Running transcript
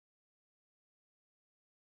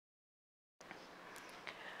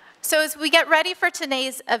So as we get ready for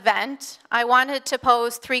today's event, I wanted to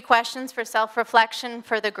pose 3 questions for self-reflection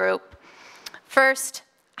for the group. First,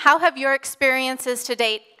 how have your experiences to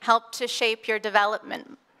date helped to shape your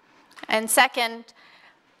development? And second,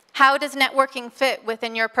 how does networking fit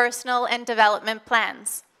within your personal and development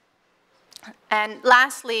plans? And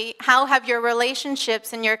lastly, how have your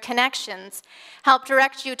relationships and your connections helped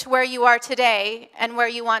direct you to where you are today and where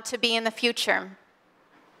you want to be in the future?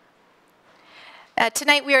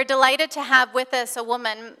 Tonight we are delighted to have with us a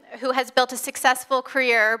woman who has built a successful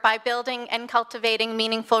career by building and cultivating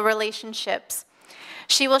meaningful relationships.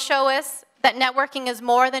 She will show us that networking is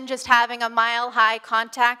more than just having a mile-high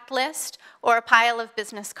contact list or a pile of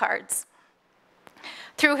business cards.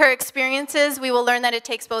 Through her experiences, we will learn that it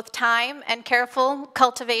takes both time and careful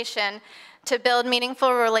cultivation to build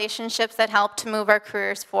meaningful relationships that help to move our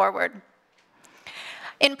careers forward.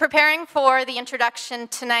 In preparing for the introduction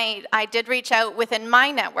tonight, I did reach out within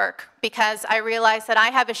my network because I realized that I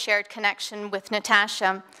have a shared connection with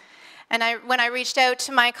Natasha. And when I reached out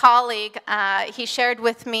to my colleague, he shared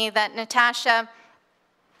with me that Natasha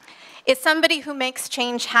is somebody who makes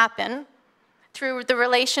change happen through the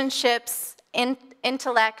relationships,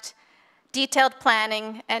 intellect, detailed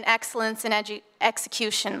planning, and excellence in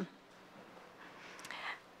execution.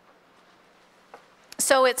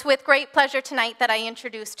 So it's with great pleasure tonight that I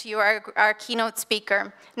introduce to you our keynote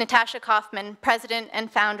speaker, Natasha Koifman, President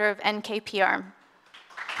and founder of NKPR.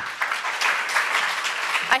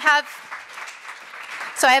 I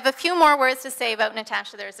have a few more words to say about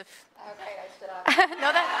Natasha. There's a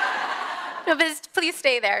no, but please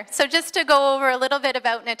stay there. So just to go over a little bit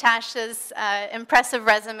about Natasha's impressive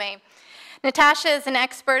resume. Natasha is an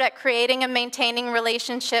expert at creating and maintaining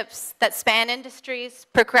relationships that span industries,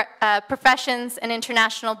 professions, and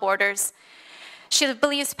international borders. She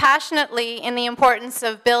believes passionately in the importance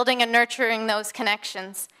of building and nurturing those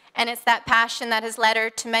connections, and it's that passion that has led her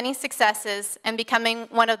to many successes and becoming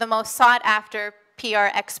one of the most sought-after PR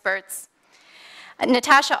experts.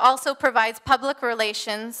 Natasha also provides public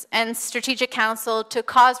relations and strategic counsel to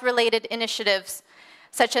cause-related initiatives,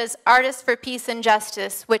 such as Artists for Peace and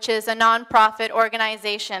Justice, which is a nonprofit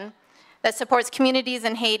organization that supports communities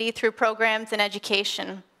in Haiti through programs and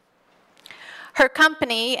education. Her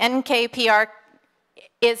company, NKPR,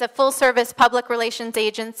 is a full-service public relations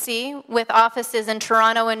agency with offices in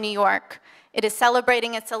Toronto and New York. It is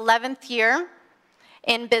celebrating its 11th year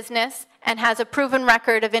in business and has a proven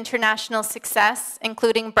record of international success,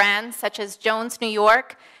 including brands such as Jones New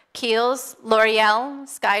York, Kiehl's, L'Oreal,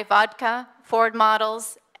 Sky Vodka, Ford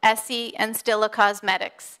Models, Essie, and Stila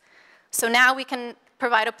Cosmetics. So now we can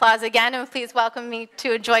provide applause again, and please welcome me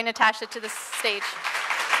to join Natasha to the stage.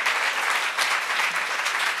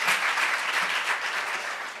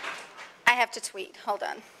 I have to tweet. Hold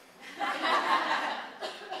on.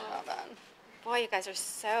 Hold on. Boy, you guys are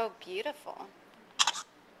so beautiful.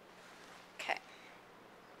 Okay.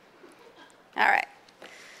 All right.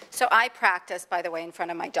 So I practice, by the way, in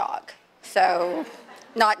front of my dog. So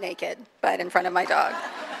not naked, but in front of my dog.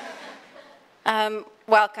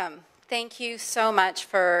 Welcome. Thank you so much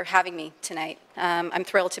for having me tonight. I'm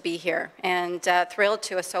thrilled to be here and thrilled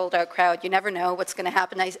to a sold-out crowd. You never know what's going to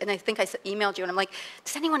happen. And I think I emailed you, and I'm like,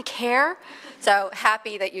 does anyone care? So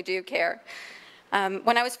happy that you do care.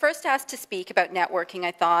 When I was first asked to speak about networking,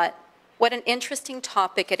 I thought, what an interesting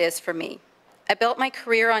topic it is for me. I built my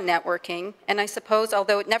career on networking, and I suppose,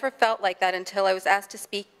 although it never felt like that until I was asked to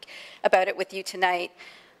speak about it with you tonight,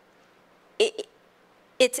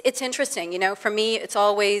 it's interesting. You know, for me, it's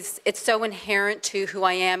so inherent to who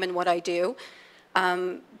I am and what I do,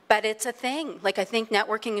 but it's a thing. Like, I think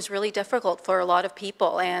networking is really difficult for a lot of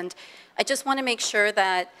people, and I just want to make sure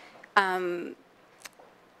that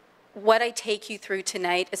what I take you through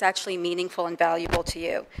tonight is actually meaningful and valuable to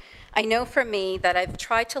you. I know for me that I've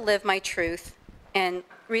tried to live my truth and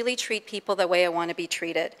really treat people the way I want to be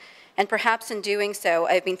treated. And perhaps in doing so,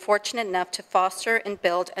 I've been fortunate enough to foster and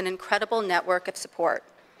build an incredible network of support.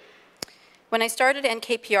 When I started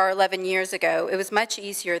NKPR 11 years ago, it was much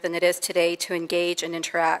easier than it is today to engage and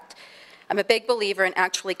interact. I'm a big believer in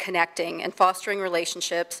actually connecting and fostering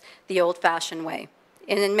relationships the old-fashioned way.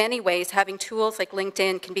 And in many ways, having tools like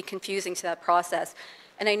LinkedIn can be confusing to that process.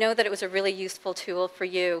 And I know that it was a really useful tool for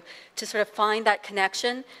you to sort of find that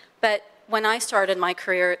connection, but when I started my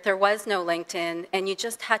career, there was no LinkedIn, and you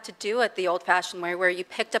just had to do it the old-fashioned way, where you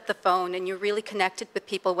picked up the phone and you really connected with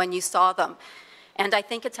people when you saw them. And I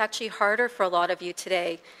think it's actually harder for a lot of you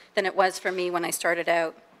today than it was for me when I started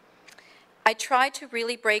out. I tried to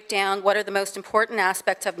really break down what are the most important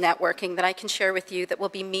aspects of networking that I can share with you that will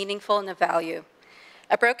be meaningful and of value.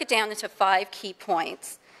 I broke it down into 5 key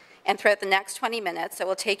points. And throughout the next 20 minutes, I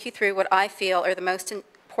will take you through what I feel are the most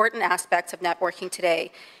important aspects of networking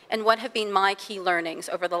today and what have been my key learnings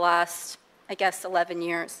over the last, I guess, 11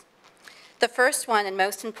 years. The first one and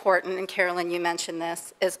most important, and Carolyn, you mentioned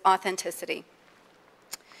this, is authenticity.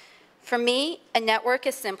 For me, a network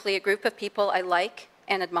is simply a group of people I like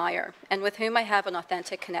and admire and with whom I have an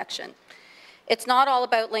authentic connection. It's not all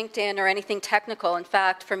about LinkedIn or anything technical. In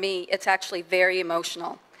fact, for me, it's actually very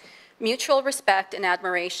emotional. Mutual respect and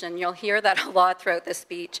admiration, you'll hear that a lot throughout this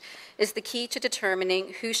speech, is the key to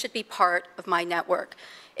determining who should be part of my network.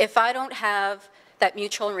 If I don't have that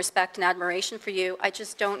mutual respect and admiration for you, I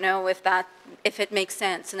just don't know if it makes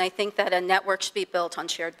sense. And I think that a network should be built on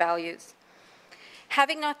shared values.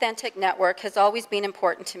 Having an authentic network has always been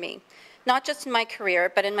important to me, not just in my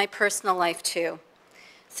career, but in my personal life too.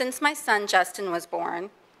 Since my son Justin was born,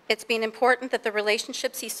 it's been important that the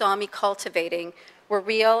relationships he saw me cultivating were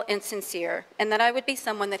real and sincere, and that I would be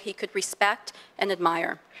someone that he could respect and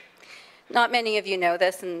admire. Not many of you know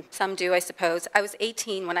this, and some do, I suppose. I was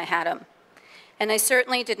 18 when I had him, and I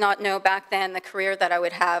certainly did not know back then the career that I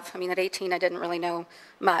would have. I mean, at 18, I didn't really know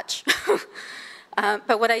much.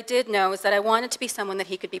 But what I did know is that I wanted to be someone that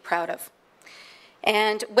he could be proud of.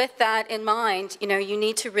 And with that in mind, you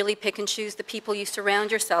need to really pick and choose the people you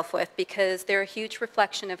surround yourself with because they're a huge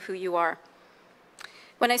reflection of who you are.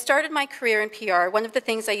 When I started my career in PR, one of the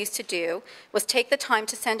things I used to do was take the time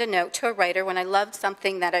to send a note to a writer when I loved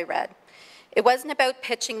something that I read. It wasn't about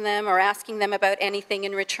pitching them or asking them about anything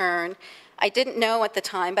in return. I didn't know at the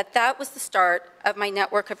time, but that was the start of my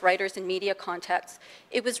network of writers and media contacts.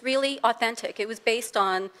 It was really authentic. It was based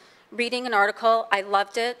on reading an article, I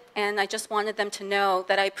loved it, and I just wanted them to know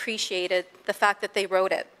that I appreciated the fact that they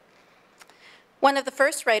wrote it. One of the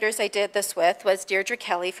first writers I did this with was Deirdre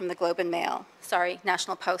Kelly from the Globe and Mail. Sorry,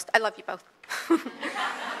 National Post. I love you both.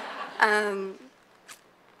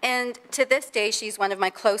 And to this day, she's one of my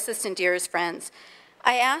closest and dearest friends.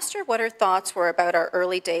 I asked her what her thoughts were about our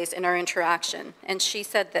early days in our interaction, and she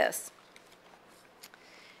said this: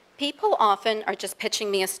 "People often are just pitching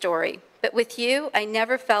me a story, but with you, I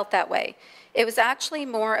never felt that way. It was actually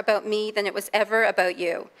more about me than it was ever about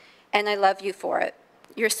you, and I love you for it.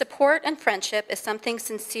 Your support and friendship is something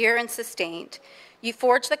sincere and sustained. You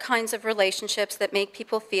forge the kinds of relationships that make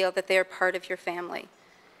people feel that they are part of your family."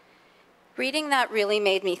 Reading that really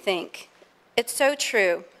made me think. It's so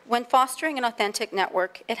true. When fostering an authentic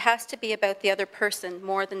network, it has to be about the other person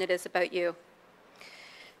more than it is about you.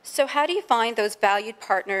 So how do you find those valued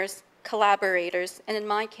partners, collaborators, and in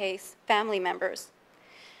my case, family members?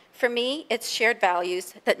 For me, it's shared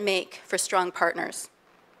values that make for strong partners.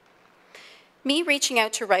 Me reaching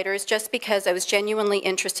out to writers just because I was genuinely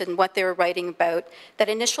interested in what they were writing about, that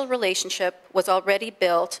initial relationship was already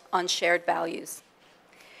built on shared values.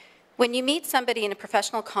 When you meet somebody in a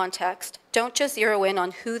professional context, don't just zero in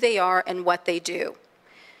on who they are and what they do.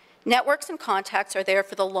 Networks and contacts are there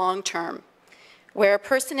for the long term. Where a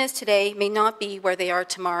person is today may not be where they are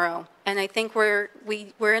tomorrow. And I think we're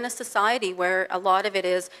in a society where a lot of it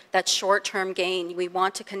is that short-term gain. We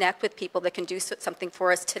want to connect with people that can do something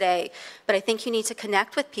for us today. But I think you need to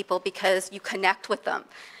connect with people because you connect with them.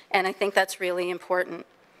 And I think that's really important.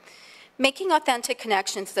 Making authentic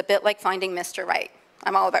connections is a bit like finding Mr. Right.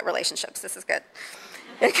 I'm all about relationships. This is good.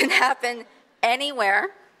 It can happen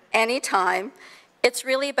anywhere, anytime. It's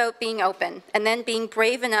really about being open and then being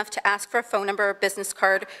brave enough to ask for a phone number or business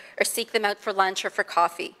card or seek them out for lunch or for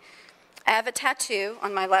coffee. I have a tattoo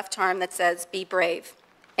on my left arm that says, "Be brave."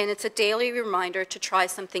 And it's a daily reminder to try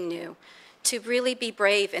something new, to really be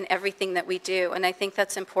brave in everything that we do. And I think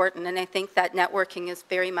that's important. And I think that networking is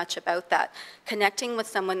very much about that, connecting with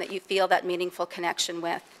someone that you feel that meaningful connection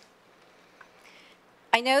with.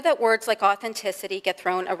 I know that words like authenticity get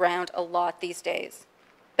thrown around a lot these days.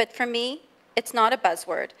 But for me, it's not a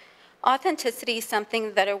buzzword. Authenticity is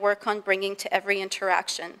something that I work on bringing to every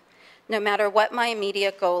interaction, no matter what my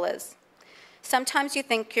immediate goal is. Sometimes you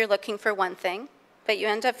think you're looking for one thing, but you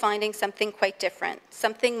end up finding something quite different,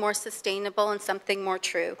 something more sustainable and something more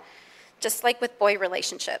true. Just like with boy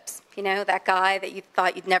relationships, that guy that you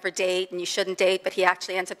thought you'd never date and you shouldn't date, but he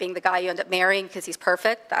actually ends up being the guy you end up marrying because he's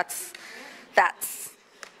perfect. That's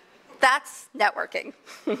networking.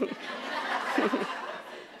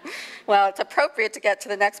 Well, it's appropriate to get to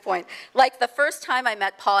the next point. Like the first time I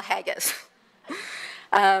met Paul Haggis,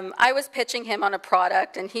 I was pitching him on a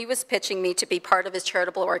product, and he was pitching me to be part of his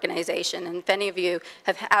charitable organization. And if any of you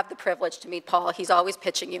have the privilege to meet Paul, he's always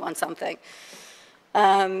pitching you on something.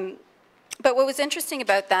 But what was interesting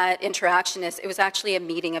about that interaction is it was actually a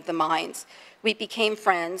meeting of the minds. We became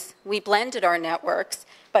friends. We blended our networks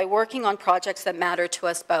by working on projects that matter to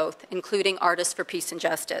us both, including Artists for Peace and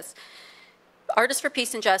Justice. Artists for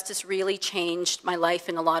Peace and Justice really changed my life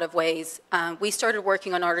in a lot of ways. We started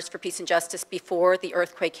working on Artists for Peace and Justice before the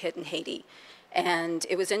earthquake hit in Haiti. And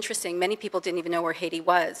it was interesting. Many people didn't even know where Haiti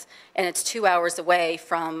was. And it's 2 hours away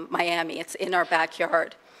from Miami. It's in our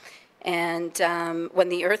backyard. And when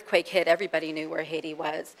the earthquake hit, everybody knew where Haiti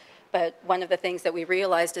was. But one of the things that we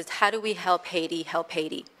realized is, how do we help Haiti help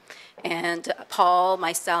Haiti? And Paul,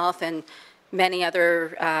 myself, and many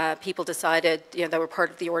other people decided, that were part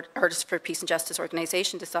of the Artists for Peace and Justice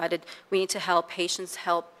organization, decided we need to help Haitians,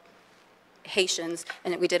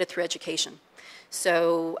 and we did it through education.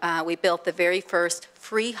 So we built the very first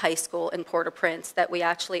free high school in Port-au-Prince that we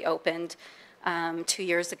actually opened 2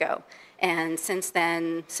 years ago. And since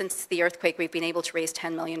then, since the earthquake, we've been able to raise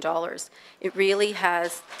 $10 million. It really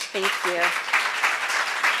has, thank you.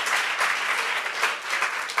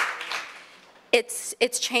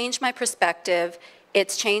 It's changed my perspective.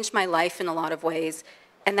 It's changed my life in a lot of ways,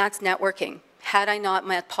 and that's networking. Had I not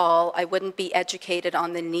met Paul, I wouldn't be educated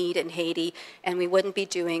on the need in Haiti, and we wouldn't be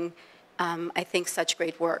doing, I think, such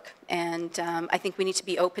great work. And I think we need to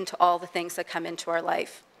be open to all the things that come into our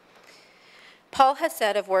life. Paul has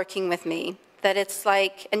said of working with me that it's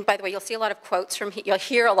like, and by the way, you'll see a lot of quotes from, you'll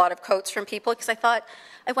hear a lot of quotes from people, because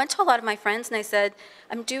I went to a lot of my friends and I said,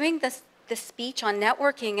 I'm doing this speech on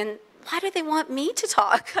networking, and why do they want me to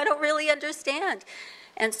talk? I don't really understand.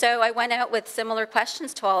 And so I went out with similar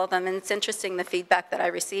questions to all of them, and it's interesting the feedback that I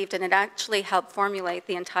received, and it actually helped formulate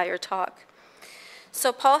the entire talk.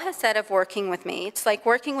 So Paul has said of working with me, it's like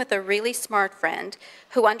working with a really smart friend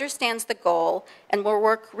who understands the goal and will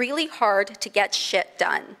work really hard to get shit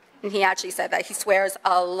done. And he actually said that. He swears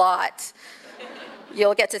a lot.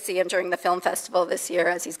 You'll get to see him during the film festival this year,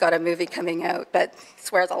 as he's got a movie coming out, but he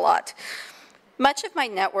swears a lot. Much of my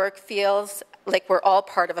network feels like we're all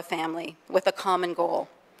part of a family with a common goal,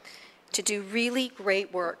 to do really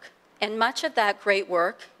great work. And much of that great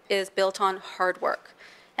work is built on hard work.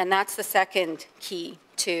 And that's the second key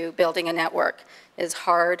to building a network, is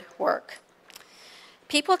hard work.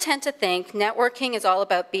 People tend to think networking is all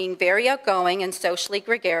about being very outgoing and socially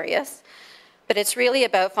gregarious, but it's really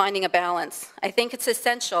about finding a balance. I think it's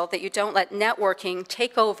essential that you don't let networking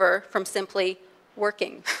take over from simply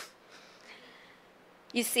working.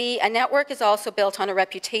 You see, a network is also built on a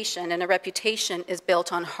reputation, and a reputation is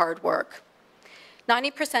built on hard work.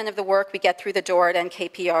 90% of the work we get through the door at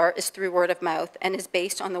NKPR is through word of mouth and is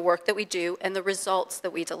based on the work that we do and the results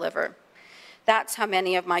that we deliver. That's how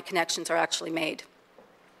many of my connections are actually made.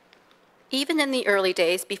 Even in the early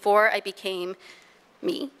days, before I became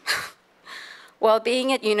me, while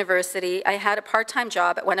being at university, I had a part-time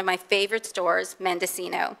job at one of my favorite stores,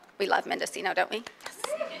 Mendocino. We love Mendocino, don't we?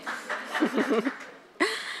 Yes.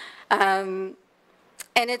 And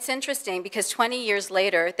it's interesting because 20 years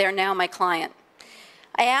later, they're now my client.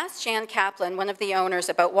 I asked Jan Kaplan, one of the owners,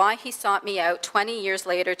 about why he sought me out 20 years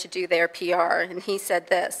later to do their PR, and he said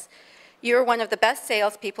this: "You're one of the best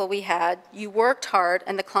salespeople we had, you worked hard,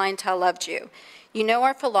 and the clientele loved you. You know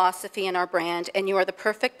our philosophy and our brand, and you are the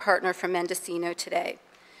perfect partner for Mendocino today."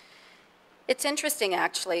 It's interesting,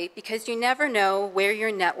 actually, because you never know where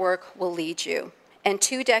your network will lead you. And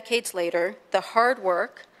 2 decades later, the hard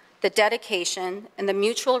work, the dedication, and the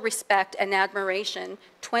mutual respect and admiration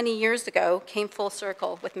 20 years ago came full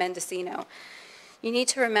circle with Mendocino. You need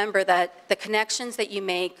to remember that the connections that you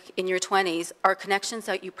make in your 20s are connections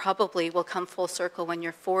that you probably will come full circle when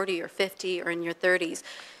you're 40 or 50 or in your 30s.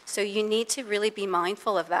 So you need to really be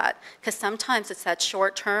mindful of that, because sometimes it's that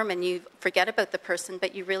short term and you forget about the person,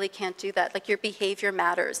 but you really can't do that. Like, your behavior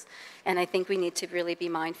matters, and I think we need to really be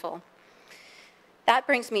mindful. That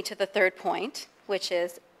brings me to the third point, which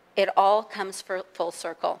is it all comes full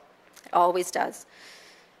circle. It always does.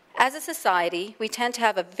 As a society, we tend to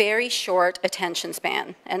have a very short attention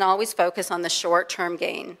span and always focus on the short-term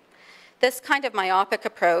gain. This kind of myopic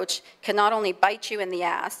approach can not only bite you in the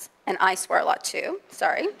ass, and I swear a lot too,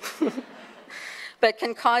 sorry, but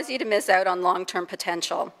can cause you to miss out on long-term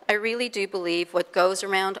potential. I really do believe what goes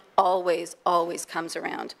around always, always comes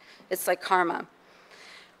around. It's like karma.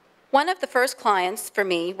 One of the first clients for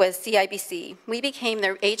me was CIBC. We became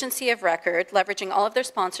their agency of record, leveraging all of their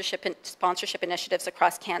sponsorship initiatives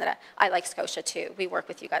across Canada. I like Scotia too. We work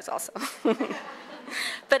with you guys also.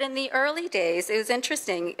 But in the early days, it was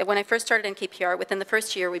interesting. When I first started NKPR, within the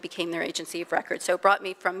first year, we became their agency of record. So it brought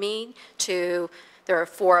me from me to there were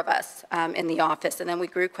 4 of us in the office, and then we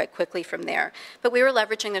grew quite quickly from there. But we were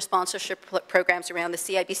leveraging their sponsorship programs around the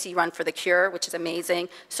CIBC Run for the Cure, which is amazing,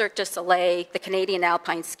 Cirque du Soleil, the Canadian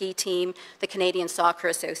Alpine Ski Team, the Canadian Soccer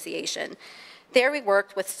Association. There we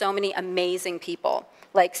worked with so many amazing people,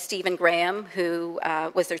 like Stephen Graham, who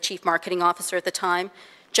was their Chief Marketing Officer at the time,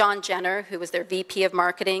 John Jenner, who was their VP of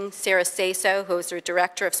Marketing, Sarah Saso, who was their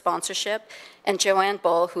Director of Sponsorship, and Joanne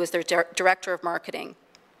Bull, who was their Director of Marketing.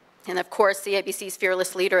 And of course, CIBC's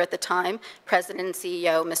fearless leader at the time, President and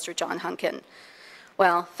CEO, Mr. John Hunkin.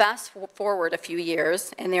 Well, fast forward a few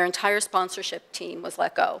years, and their entire sponsorship team was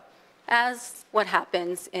let go, as what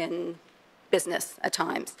happens in business at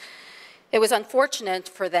times. It was unfortunate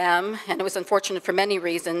for them, and it was unfortunate for many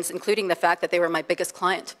reasons, including the fact that they were my biggest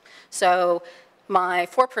client. So my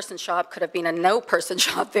 4-person shop could have been a no-person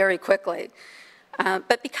shop very quickly.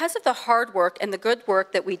 But because of the hard work and the good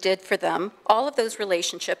work that we did for them, all of those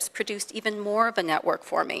relationships produced even more of a network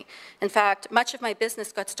for me. In fact, much of my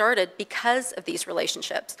business got started because of these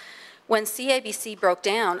relationships. When CIBC broke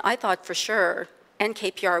down, I thought for sure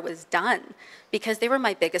NKPR was done because they were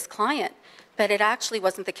my biggest client. But it actually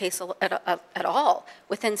wasn't the case at all.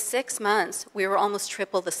 Within 6 months, we were almost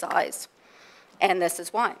triple the size. And this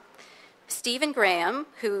is why. Stephen Graham,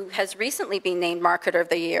 who has recently been named Marketer of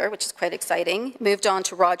the Year, which is quite exciting, moved on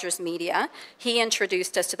to Rogers Media. He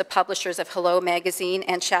introduced us to the publishers of Hello Magazine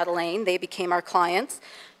and Chatelaine. They became our clients.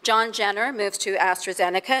 John Jenner moves to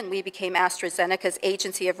AstraZeneca, and we became AstraZeneca's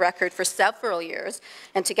agency of record for several years.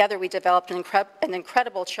 And together we developed an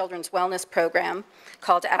incredible children's wellness program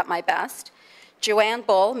called At My Best. Joanne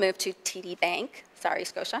Bull moved to TD Bank. Sorry,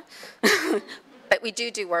 Scotia. But we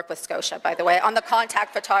do work with Scotia, by the way, on the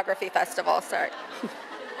Contact Photography Festival, sorry.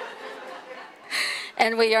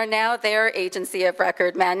 And we are now their agency of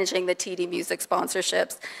record managing the TD Music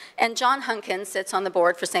sponsorships. And John Hunkin sits on the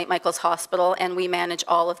board for St. Michael's Hospital, and we manage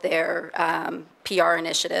all of their PR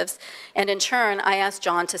initiatives. And in turn, I asked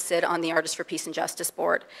John to sit on the Artists for Peace and Justice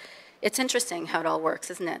board. It's interesting how it all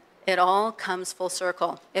works, isn't it? It all comes full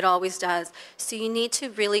circle. It always does. So you need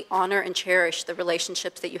to really honor and cherish the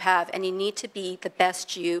relationships that you have, and you need to be the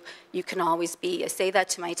best you can always be. I say that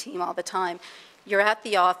to my team all the time. You're at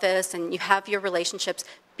the office and you have your relationships.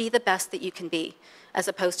 Be the best that you can be, as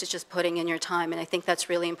opposed to just putting in your time. And I think that's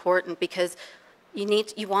really important because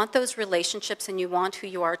you want those relationships and you want who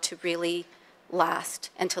you are to really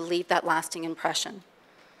last and to leave that lasting impression.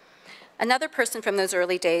 Another person from those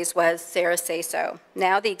early days was Sarah Saso,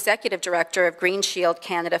 now the Executive Director of Green Shield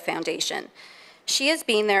Canada Foundation. She has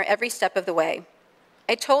been there every step of the way.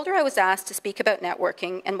 I told her I was asked to speak about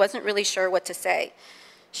networking and wasn't really sure what to say.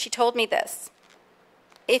 She told me this: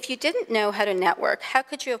 if you didn't know how to network, how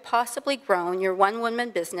could you have possibly grown your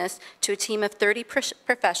one-woman business to a team of 30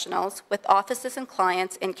 professionals with offices and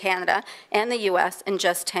clients in Canada and the US in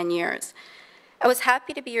just 10 years? I was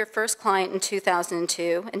happy to be your first client in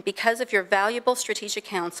 2002, and because of your valuable strategic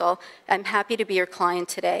counsel, I'm happy to be your client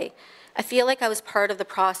today. I feel like I was part of the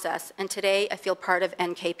process, and today I feel part of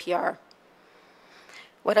NKPR.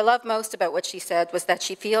 What I love most about what she said was that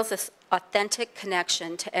she feels this authentic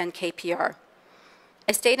connection to NKPR.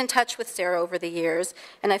 I stayed in touch with Sarah over the years,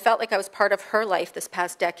 and I felt like I was part of her life this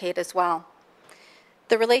past decade as well.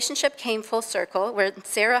 The relationship came full circle, where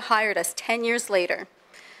Sarah hired us 10 years later.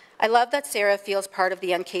 I love that Sarah feels part of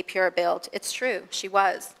the NKPR build. It's true, she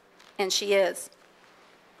was, and she is.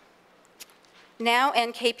 Now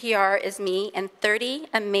NKPR is me and 30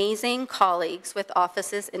 amazing colleagues with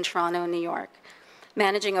offices in Toronto and New York,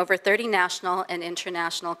 managing over 30 national and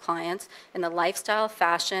international clients in the lifestyle,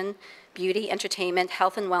 fashion, beauty, entertainment,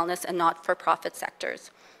 health and wellness, and not-for-profit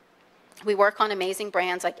sectors. We work on amazing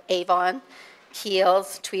brands like Avon,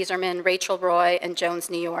 Kiehl's, Tweezerman, Rachel Roy, and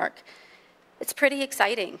Jones New York. It's pretty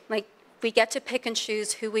exciting. Like, we get to pick and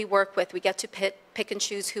choose who we work with. We get to pick and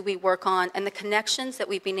choose who we work on. And the connections that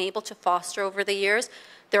we've been able to foster over the years,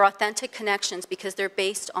 they're authentic connections because they're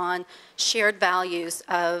based on shared values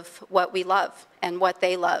of what we love and what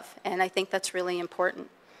they love. And I think that's really important.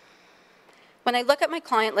 When I look at my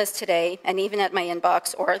client list today, and even at my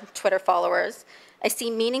inbox or Twitter followers, I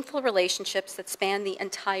see meaningful relationships that span the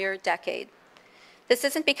entire decade. This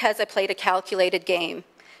isn't because I played a calculated game,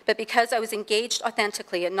 but because I was engaged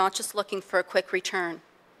authentically and not just looking for a quick return.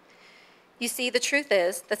 You see, the truth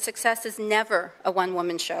is that success is never a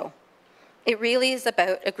one-woman show. It really is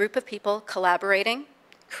about a group of people collaborating,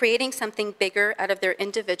 creating something bigger out of their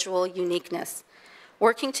individual uniqueness,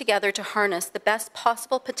 working together to harness the best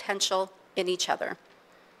possible potential in each other.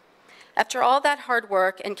 After all that hard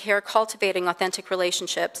work and care cultivating authentic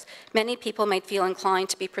relationships, many people might feel inclined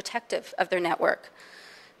to be protective of their network.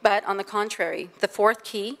 But on the contrary, the fourth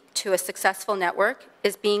key to a successful network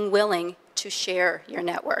is being willing to share your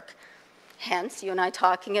network. Hence, you and I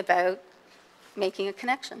talking about making a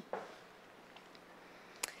connection.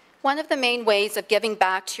 One of the main ways of giving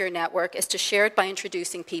back to your network is to share it by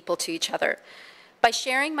introducing people to each other. By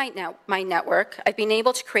sharing my network, I've been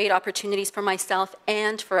able to create opportunities for myself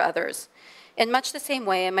and for others. In much the same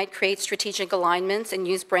way, I might create strategic alignments and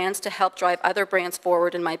use brands to help drive other brands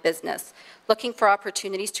forward in my business, looking for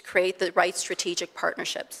opportunities to create the right strategic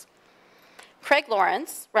partnerships. Craig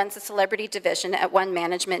Lawrence runs the celebrity division at One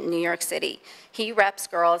Management in New York City. He reps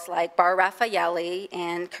girls like Bar Raffaelli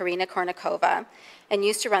and Karina Kornikova, and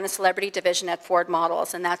used to run the celebrity division at Ford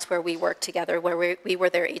Models, and that's where we worked together, where we were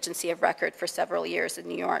their agency of record for several years in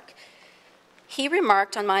New York. He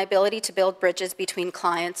remarked on my ability to build bridges between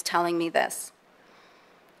clients, telling me this: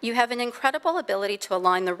 "You have an incredible ability to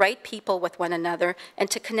align the right people with one another and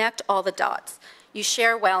to connect all the dots. You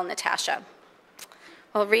share well, Natasha."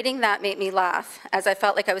 Well, reading that made me laugh, as I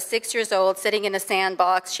felt like I was 6 years old, sitting in a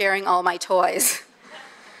sandbox, sharing all my toys.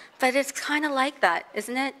 But it's kind of like that,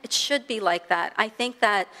 isn't it? It should be like that. I think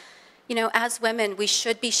that, you know, as women, we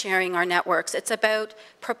should be sharing our networks. It's about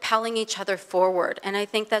propelling each other forward, and I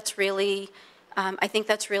think that's really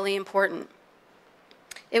important.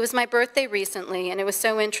 It was my birthday recently, and it was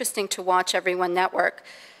so interesting to watch everyone network.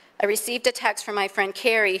 I received a text from my friend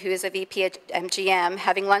Carrie, who is a VP at MGM,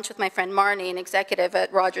 having lunch with my friend Marnie, an executive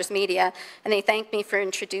at Rogers Media, and they thanked me for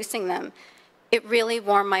introducing them. It really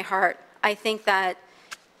warmed my heart. I think that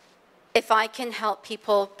if I can help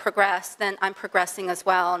people progress, then I'm progressing as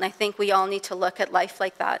well, and I think we all need to look at life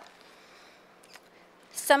like that.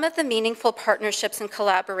 Some of the meaningful partnerships and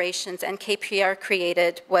collaborations NKPR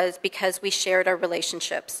created was because we shared our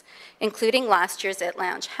relationships, including last year's It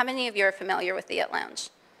Lounge. How many of you are familiar with the It Lounge?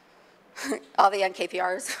 All the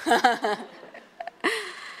NKPRs.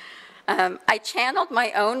 I channeled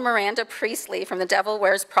my own Miranda Priestley from The Devil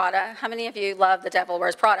Wears Prada. How many of you love The Devil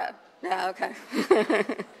Wears Prada? Yeah, okay.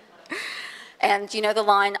 And you know the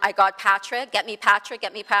line, "I got Patrick, get me Patrick,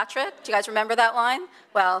 get me Patrick"? Do you guys remember that line?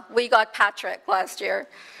 Well, we got Patrick last year.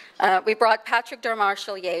 We brought Patrick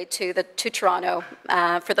Darmarchelier to Toronto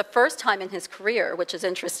for the first time in his career, which is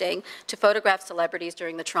interesting, to photograph celebrities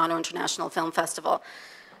during the Toronto International Film Festival.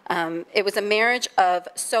 It was a marriage of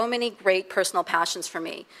so many great personal passions for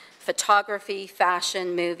me: photography,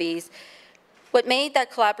 fashion, movies. What made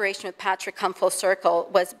that collaboration with Patrick come full circle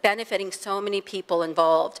was benefiting so many people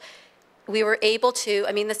involved. We were able to,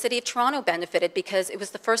 I mean, the city of Toronto benefited because it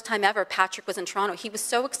was the first time ever Patrick was in Toronto. He was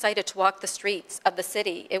so excited to walk the streets of the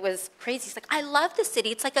city. It was crazy. He's like, "I love the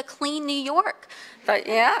city. It's like a clean New York." But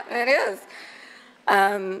yeah, it is.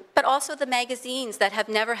 But also the magazines that have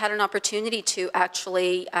never had an opportunity to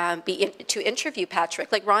actually to interview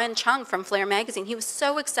Patrick, like Ryan Chung from Flair magazine. He was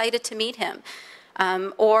so excited to meet him.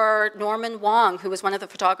 Or Norman Wong, who was one of the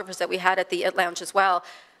photographers that we had at the It Lounge as well.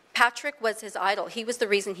 Patrick was his idol. He was the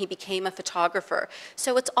reason he became a photographer.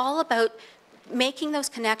 So it's all about making those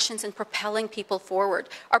connections and propelling people forward.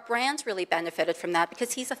 Our brands really benefited from that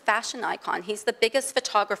because he's a fashion icon. He's the biggest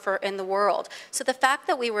photographer in the world. So the fact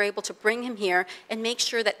that we were able to bring him here and make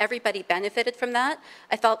sure that everybody benefited from that,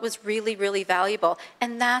 I felt was really, really valuable.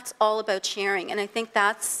 And that's all about sharing. And I think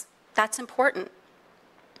that's important.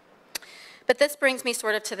 But this brings me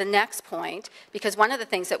sort of to the next point, because one of the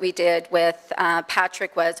things that we did with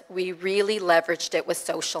Patrick was we really leveraged it with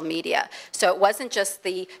social media. So it wasn't just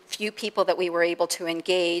the few people that we were able to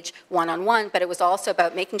engage one-on-one, but it was also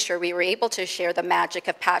about making sure we were able to share the magic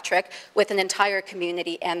of Patrick with an entire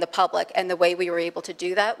community and the public. And the way we were able to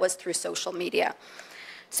do that was through social media.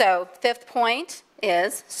 So fifth point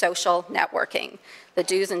is social networking, the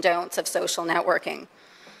do's and don'ts of social networking.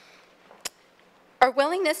 Our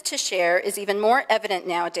willingness to share is even more evident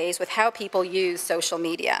nowadays with how people use social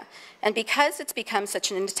media. And because it's become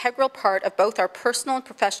such an integral part of both our personal and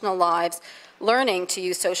professional lives, learning to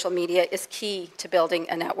use social media is key to building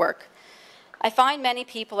a network. I find many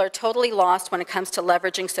people are totally lost when it comes to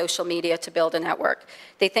leveraging social media to build a network.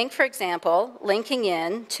 They think, for example, linking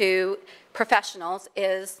in to professionals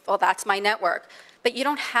is, well, that's my network. But you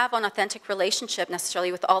don't have an authentic relationship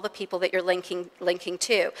necessarily with all the people that you're linking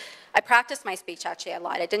to. I practiced my speech, actually, I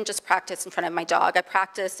lied. I didn't just practice in front of my dog. I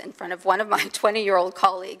practiced in front of one of my 20-year-old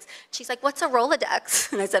colleagues. She's like, "What's a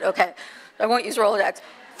Rolodex?" And I said, "Okay, I won't use Rolodex.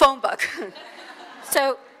 Phone book."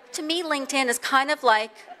 So to me, LinkedIn is kind of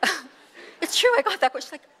like, it's true, I got that question.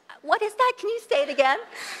 She's like, "What is that? Can you say it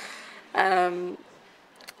again?"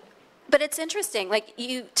 But it's interesting, like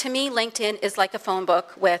to me, LinkedIn is like a phone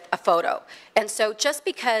book with a photo. And so just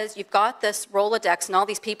because you've got this Rolodex and all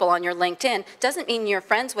these people on your LinkedIn doesn't mean you're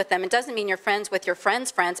friends with them. It doesn't mean you're friends with your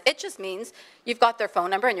friends' friends. It just means you've got their phone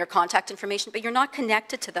number and your contact information, but you're not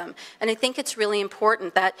connected to them. And I think it's really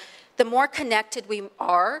important that the more connected we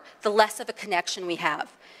are, the less of a connection we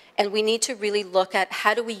have. And we need to really look at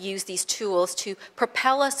how do we use these tools to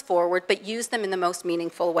propel us forward, but use them in the most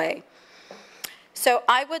meaningful way. So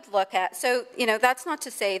I would look at, that's not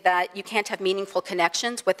to say that you can't have meaningful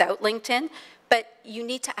connections without LinkedIn, but you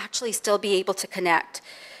need to actually still be able to connect.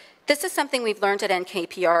 This is something we've learned at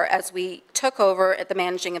NKPR as we took over at the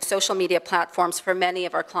managing of social media platforms for many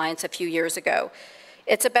of our clients a few years ago.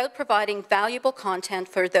 It's about providing valuable content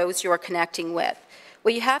for those you are connecting with.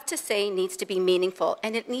 What you have to say needs to be meaningful,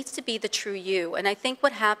 and it needs to be the true you. And I think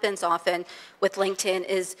what happens often with LinkedIn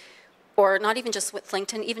is, or not even just with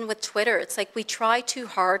LinkedIn, even with Twitter, it's like we try too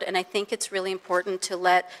hard, and I think it's really important to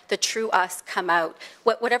let the true us come out,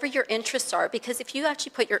 whatever your interests are, because if you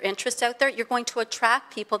actually put your interests out there, you're going to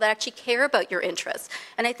attract people that actually care about your interests.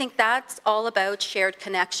 And I think that's all about shared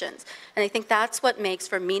connections, and I think that's what makes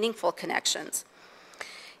for meaningful connections.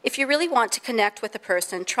 If you really want to connect with a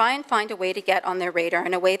person, try and find a way to get on their radar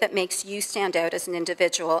in a way that makes you stand out as an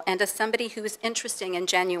individual and as somebody who is interesting and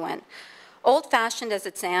genuine. Old-fashioned as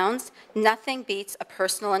it sounds, nothing beats a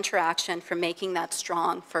personal interaction for making that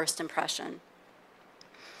strong first impression.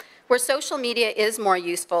 Where social media is more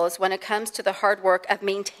useful is when it comes to the hard work of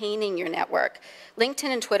maintaining your network. LinkedIn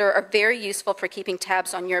and Twitter are very useful for keeping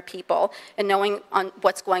tabs on your people and knowing on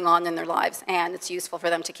what's going on in their lives, and it's useful for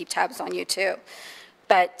them to keep tabs on you too.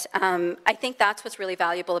 But I think that's what's really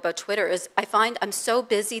valuable about Twitter is I find I'm so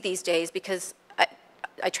busy these days because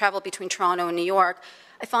I travel between Toronto and New York.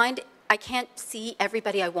 I find I can't see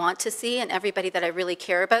everybody I want to see and everybody that I really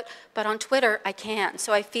care about, but on Twitter I can.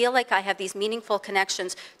 So I feel like I have these meaningful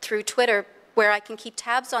connections through Twitter where I can keep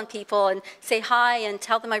tabs on people and say hi and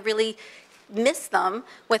tell them I really miss them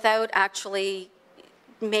without actually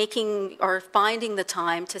making or finding the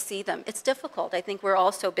time to see them. It's difficult. I think we're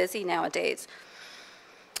all so busy nowadays.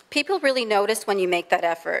 People really notice when you make that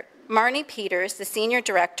effort. Marnie Peters, the Senior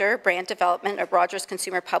Director, Brand Development at Rogers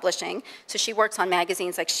Consumer Publishing, so she works on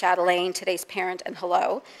magazines like Chatelaine, Today's Parent, and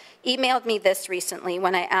Hello, emailed me this recently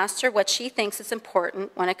when I asked her what she thinks is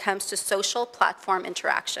important when it comes to social platform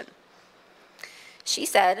interaction. She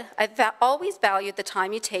said, I've always valued the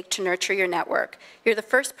time you take to nurture your network. You're the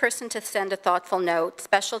first person to send a thoughtful note,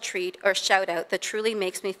 special treat, or shout out that truly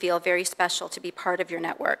makes me feel very special to be part of your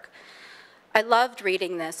network. I loved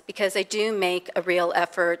reading this because I do make a real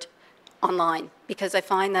effort online because I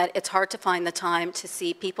find that it's hard to find the time to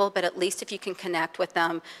see people, but at least if you can connect with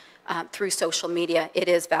them through social media, it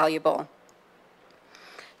is valuable.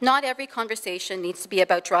 Not every conversation needs to be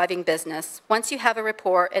about driving business. Once you have a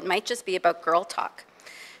rapport, it might just be about girl talk.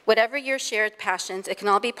 Whatever your shared passions, it can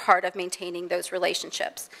all be part of maintaining those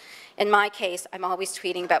relationships. In my case, I'm always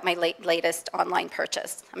tweeting about my latest online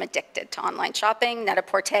purchase. I'm addicted to online shopping,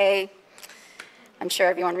 Net-a-Porter. I'm sure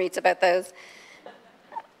everyone reads about those.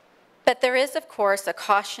 But there is, of course, a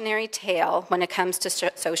cautionary tale when it comes to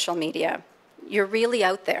social media. You're really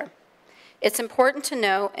out there. It's important to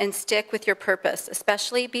know and stick with your purpose,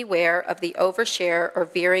 especially beware of the overshare or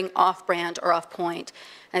veering off-brand or off-point.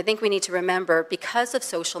 And I think we need to remember, because of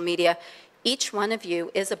social media, each one of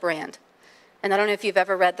you is a brand. And I don't know if you've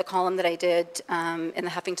ever read the column that I did in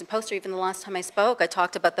the Huffington Post, or even the last time I spoke, I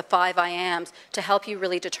talked about the 5 I ams to help you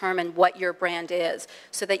really determine what your brand is,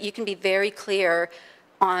 so that you can be very clear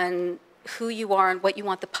on who you are and what you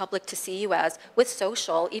want the public to see you as. With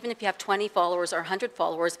social, even if you have 20 followers or 100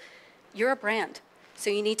 followers, you're a brand.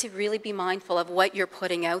 So you need to really be mindful of what you're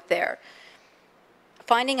putting out there.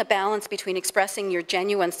 Finding a balance between expressing your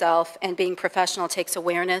genuine self and being professional takes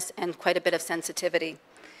awareness and quite a bit of sensitivity.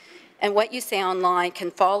 And what you say online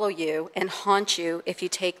can follow you and haunt you if you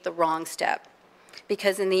take the wrong step.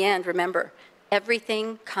 Because in the end, remember,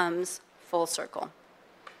 everything comes full circle.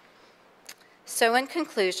 So in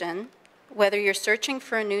conclusion, whether you're searching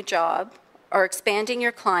for a new job or expanding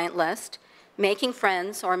your client list, making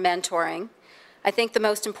friends or mentoring, I think the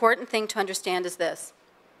most important thing to understand is this: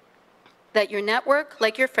 that your network,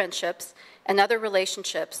 like your friendships and other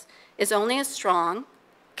relationships, is only as strong,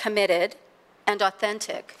 committed, and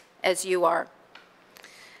authentic as you are.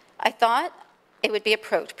 I thought it would be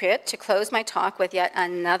appropriate to close my talk with yet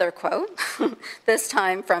another quote, this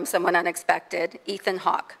time from someone unexpected, Ethan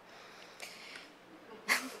Hawke.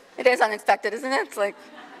 It is unexpected, isn't it? It's like,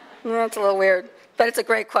 it's a little weird, but it's a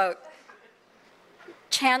great quote.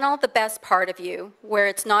 channel the best part of you, where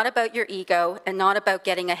it's not about your ego and not about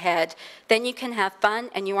getting ahead. Then you can have fun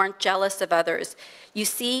and you aren't jealous of others. You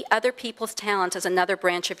see other people's talents as another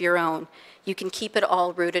branch of your own. You can keep it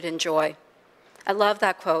all rooted in joy. I love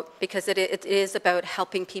that quote because it is about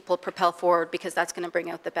helping people propel forward, because that's going to bring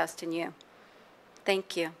out the best in you.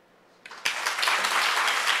 Thank you.